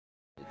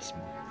It's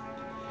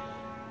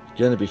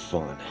gonna be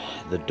fun.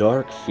 The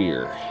Dark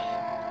Fear.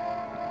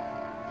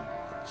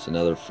 It's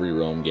another free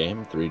roam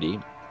game,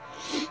 3D.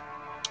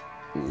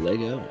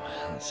 Lego.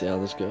 Let's see how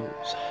this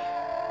goes.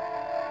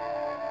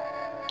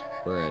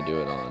 We're gonna do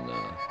it on,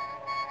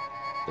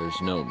 there's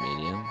no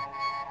medium.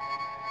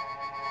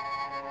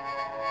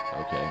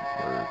 Okay,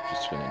 we're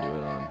just gonna do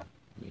it on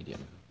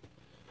medium.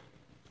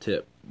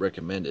 Tip,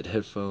 recommended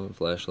headphone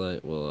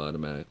flashlight will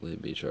automatically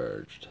be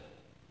charged.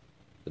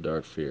 The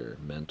Dark Fear,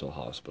 mental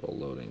hospital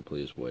loading,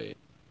 please wait.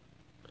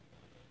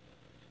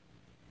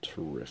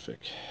 Terrific.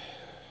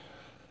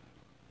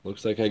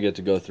 Looks like I get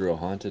to go through a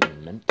haunted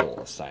mental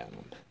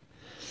asylum.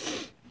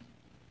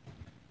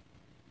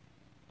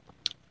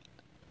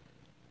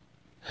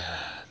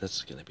 This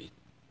is gonna be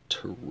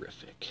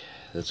terrific.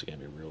 This is gonna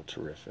be real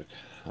terrific.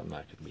 I'm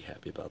not gonna be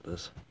happy about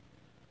this.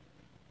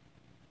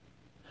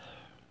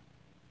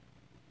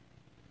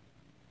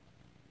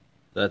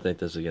 I think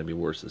this is gonna be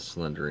worse than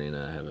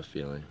Slenderina, I have a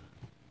feeling.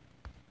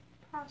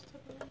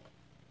 Possibly.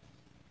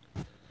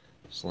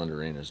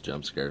 Slenderina's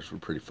jump scares were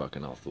pretty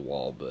fucking off the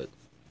wall, but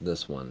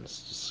this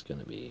one's just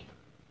gonna be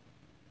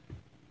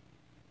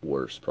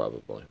worse,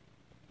 probably.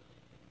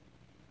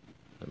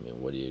 I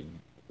mean, what do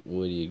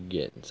you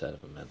get inside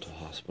of a mental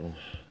hospital?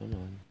 Come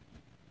on,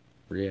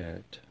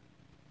 react.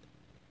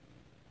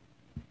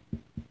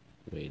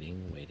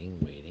 Waiting.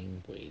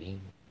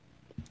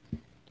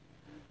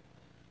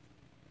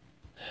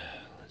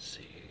 Let's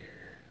see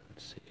here.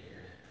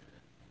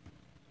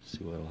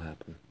 See what'll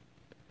happen.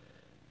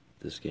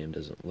 If this game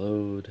doesn't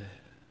load,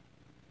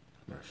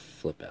 I'm gonna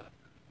flip out.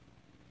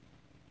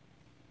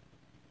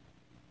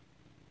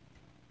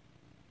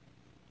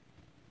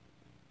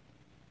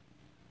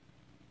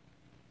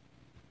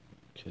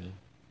 Okay.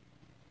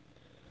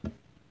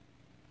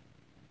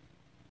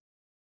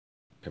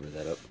 Cover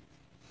that up.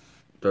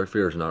 Dark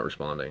Fear is not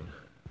responding.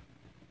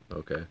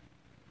 Okay.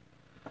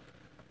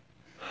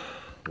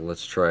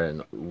 Let's try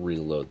and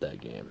reload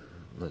that game.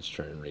 Let's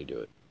try and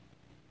redo it.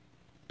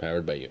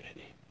 Powered by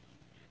Unity.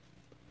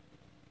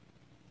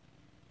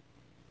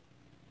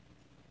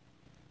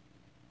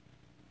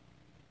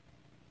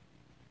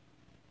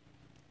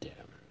 Damn.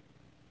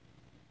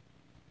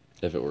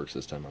 If it works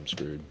this time, I'm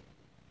screwed.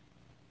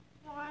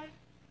 Why?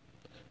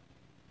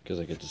 Because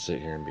I get to sit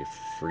here and be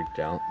freaked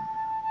out.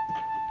 I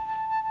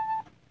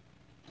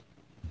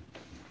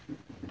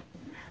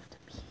have to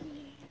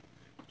pee.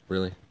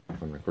 Really?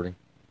 I'm recording?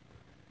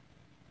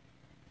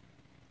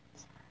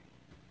 Sorry.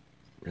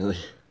 Really?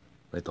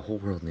 Like the whole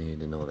world needed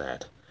to know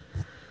that.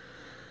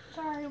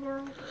 Sorry,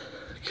 world.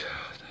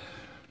 God.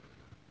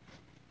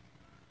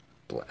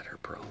 Bladder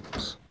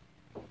problems.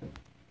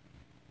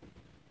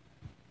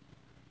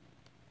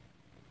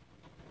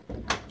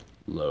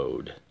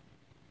 Load.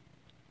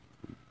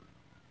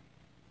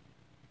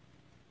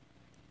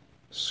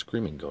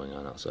 Screaming going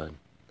on outside.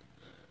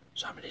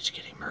 Somebody's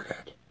getting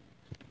murdered.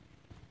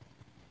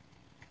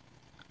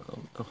 Oh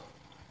no.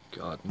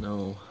 God,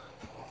 no.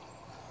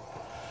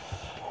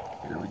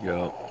 Here we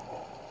go.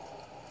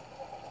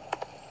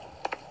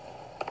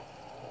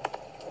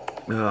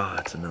 Ah,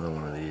 it's another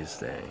one of these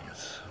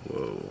things.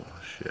 Whoa,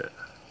 shit.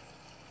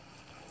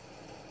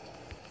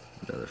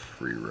 Another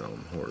free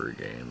roam horror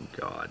game.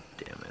 God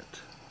damn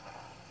it.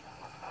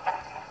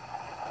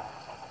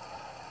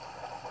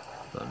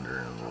 Thunder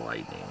and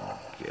lightning.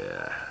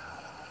 Yeah.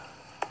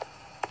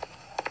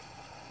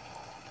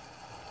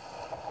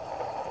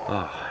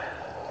 Oh.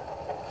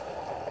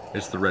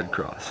 It's the Red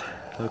Cross.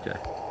 Okay.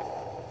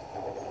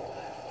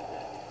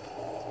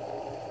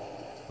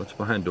 What's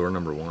behind door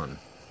number 1?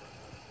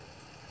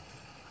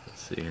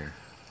 Let's see here.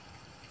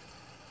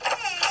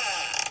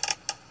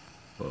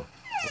 Whoa.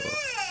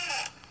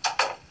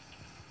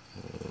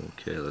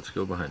 Okay, let's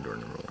go behind door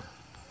number 1.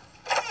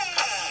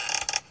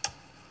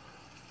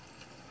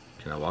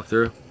 Can I walk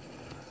through?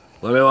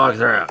 Let me walk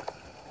through!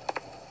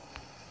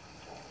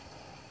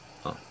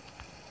 Oh.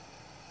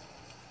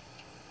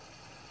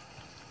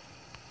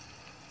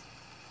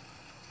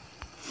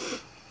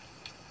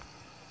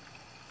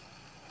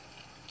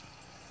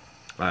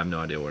 I have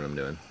no idea what I'm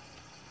doing.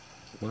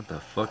 What the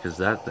fuck is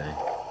that thing?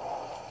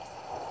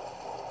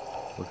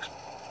 Looks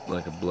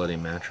like a bloody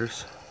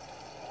mattress.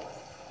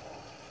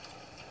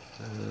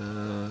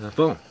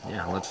 Phone.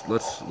 Yeah,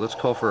 let's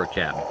call for a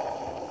cab.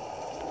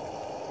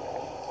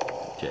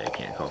 Okay, I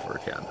can't call for a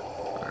cab.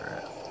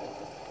 Alright.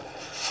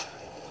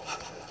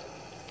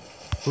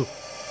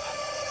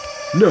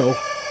 No!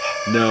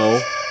 No!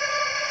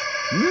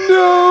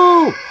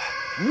 No!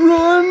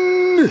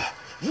 Run!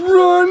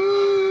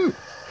 Run!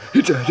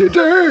 It's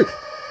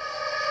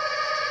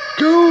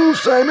Go,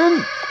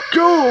 Simon!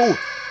 Go!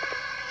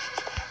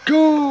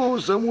 Go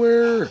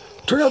somewhere!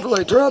 Turn out the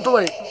light! Turn out the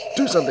light!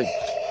 Do something!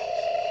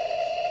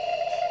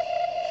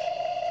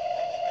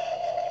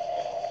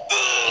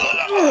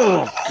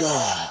 Oh,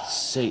 God!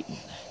 Satan!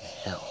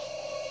 Hell!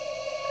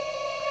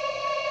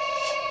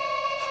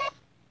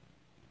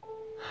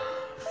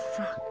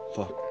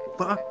 Fuck.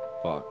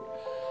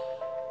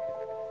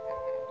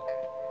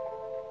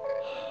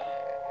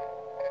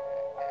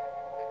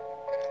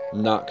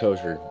 Not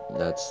kosher.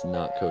 That's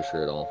not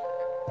kosher at all.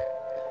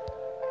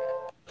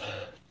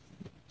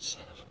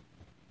 Son of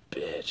a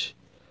bitch.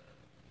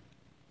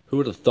 Who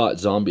would have thought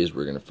zombies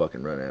were gonna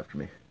fucking run after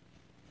me?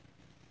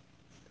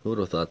 Who would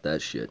have thought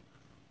that shit?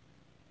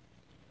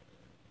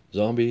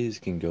 Zombies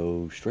can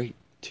go straight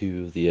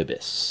to the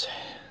abyss.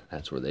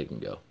 That's where they can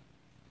go.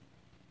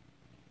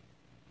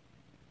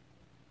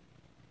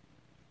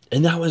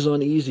 And that was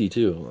on easy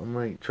too. I'm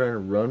like trying to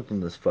run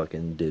from this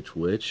fucking ditch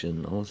witch,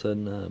 and all of a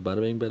sudden,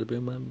 bada bing, bada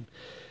boom, I'm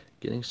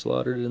getting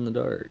slaughtered in the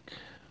dark.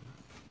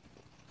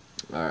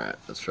 Alright,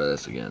 let's try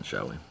this again,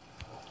 shall we?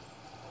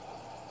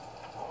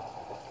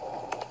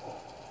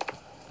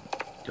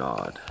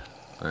 God.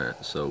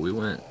 Alright, so we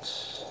went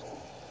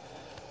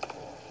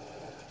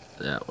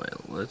that way.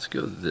 Let's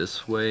go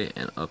this way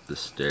and up the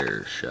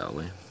stairs, shall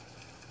we?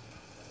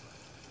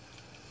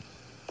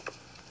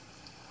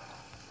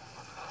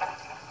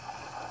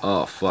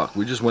 Oh, fuck.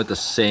 We just went the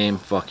same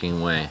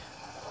fucking way.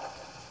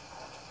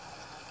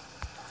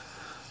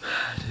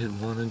 I didn't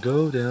want to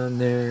go down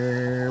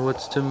there.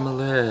 What's to my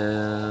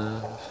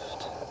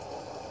left?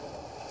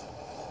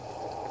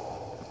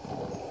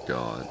 Oh,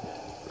 God.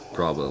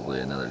 Probably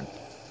another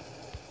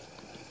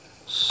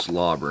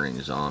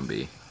slobbering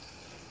zombie.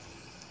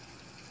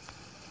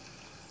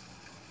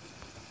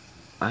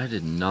 I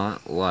did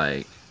not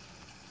like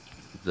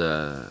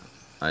the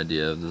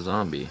idea of the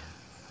zombie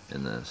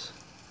in this.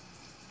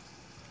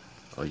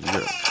 Oh, you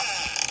go.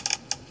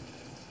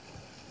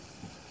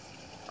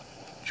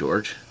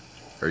 George?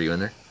 Are you in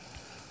there?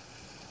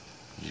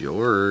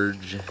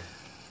 George.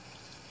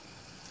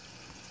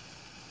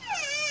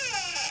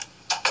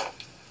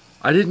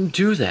 I didn't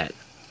do that.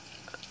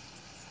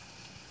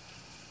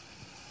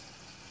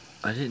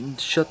 I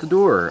didn't shut the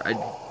door. I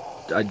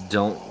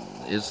don't.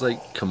 It's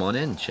like, come on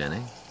in,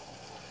 Channing.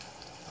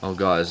 Oh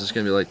God, is this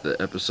gonna be like the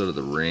episode of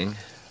The Ring?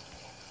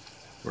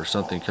 Where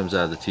something comes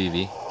out of the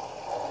TV?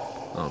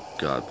 Oh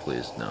God,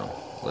 please, no.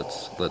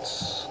 Let's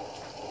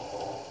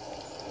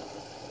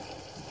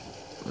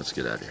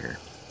get out of here.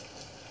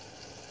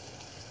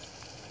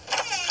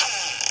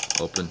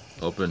 Open,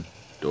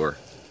 door.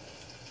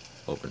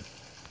 Open.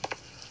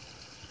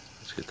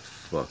 Let's get the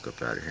fuck up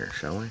out of here,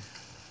 shall we?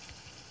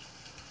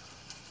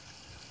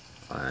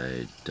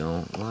 I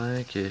don't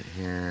like it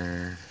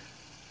here.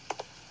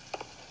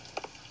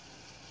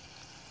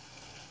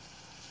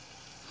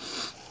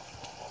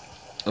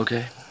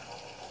 Okay.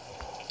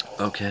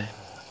 Okay.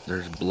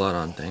 There's blood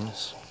on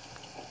things.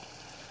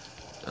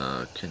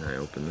 Can I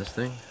open this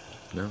thing?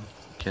 No?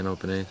 Can't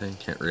open anything?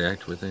 Can't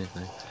react with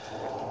anything?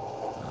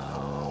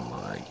 Oh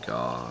my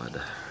God.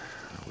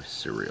 Are we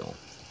surreal?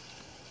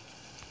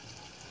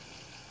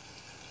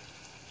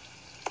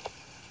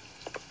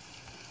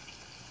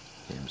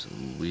 Game's a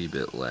wee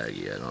bit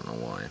laggy, I don't know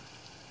why.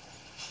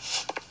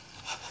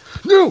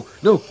 No!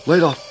 No!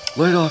 Light off!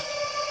 Light off!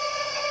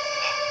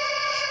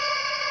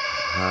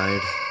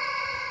 Hide.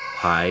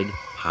 Hide.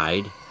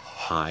 Hide.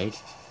 Hide.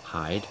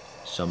 Hide.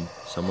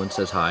 Someone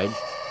says hide.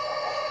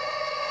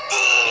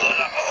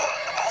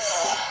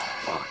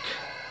 Fuck.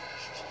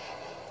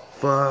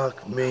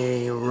 Fuck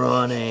me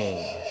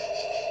running.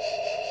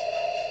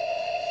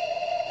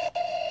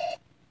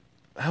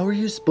 How are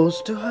you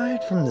supposed to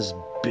hide from this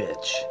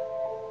bitch?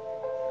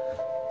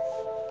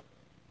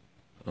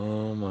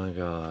 Oh my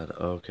God.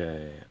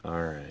 Okay.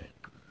 Alright.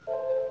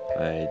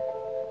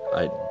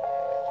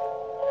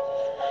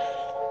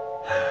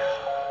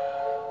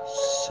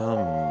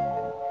 Some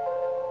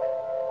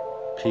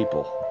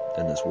people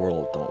in this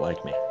world don't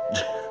like me.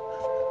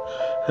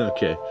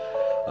 Okay.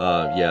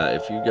 Yeah,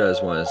 if you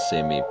guys want to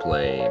see me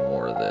play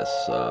more of this,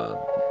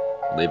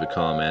 leave a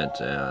comment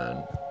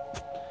and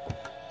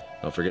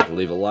don't forget to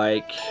leave a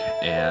like,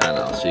 and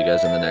I'll see you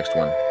guys in the next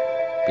one.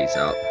 Peace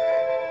out.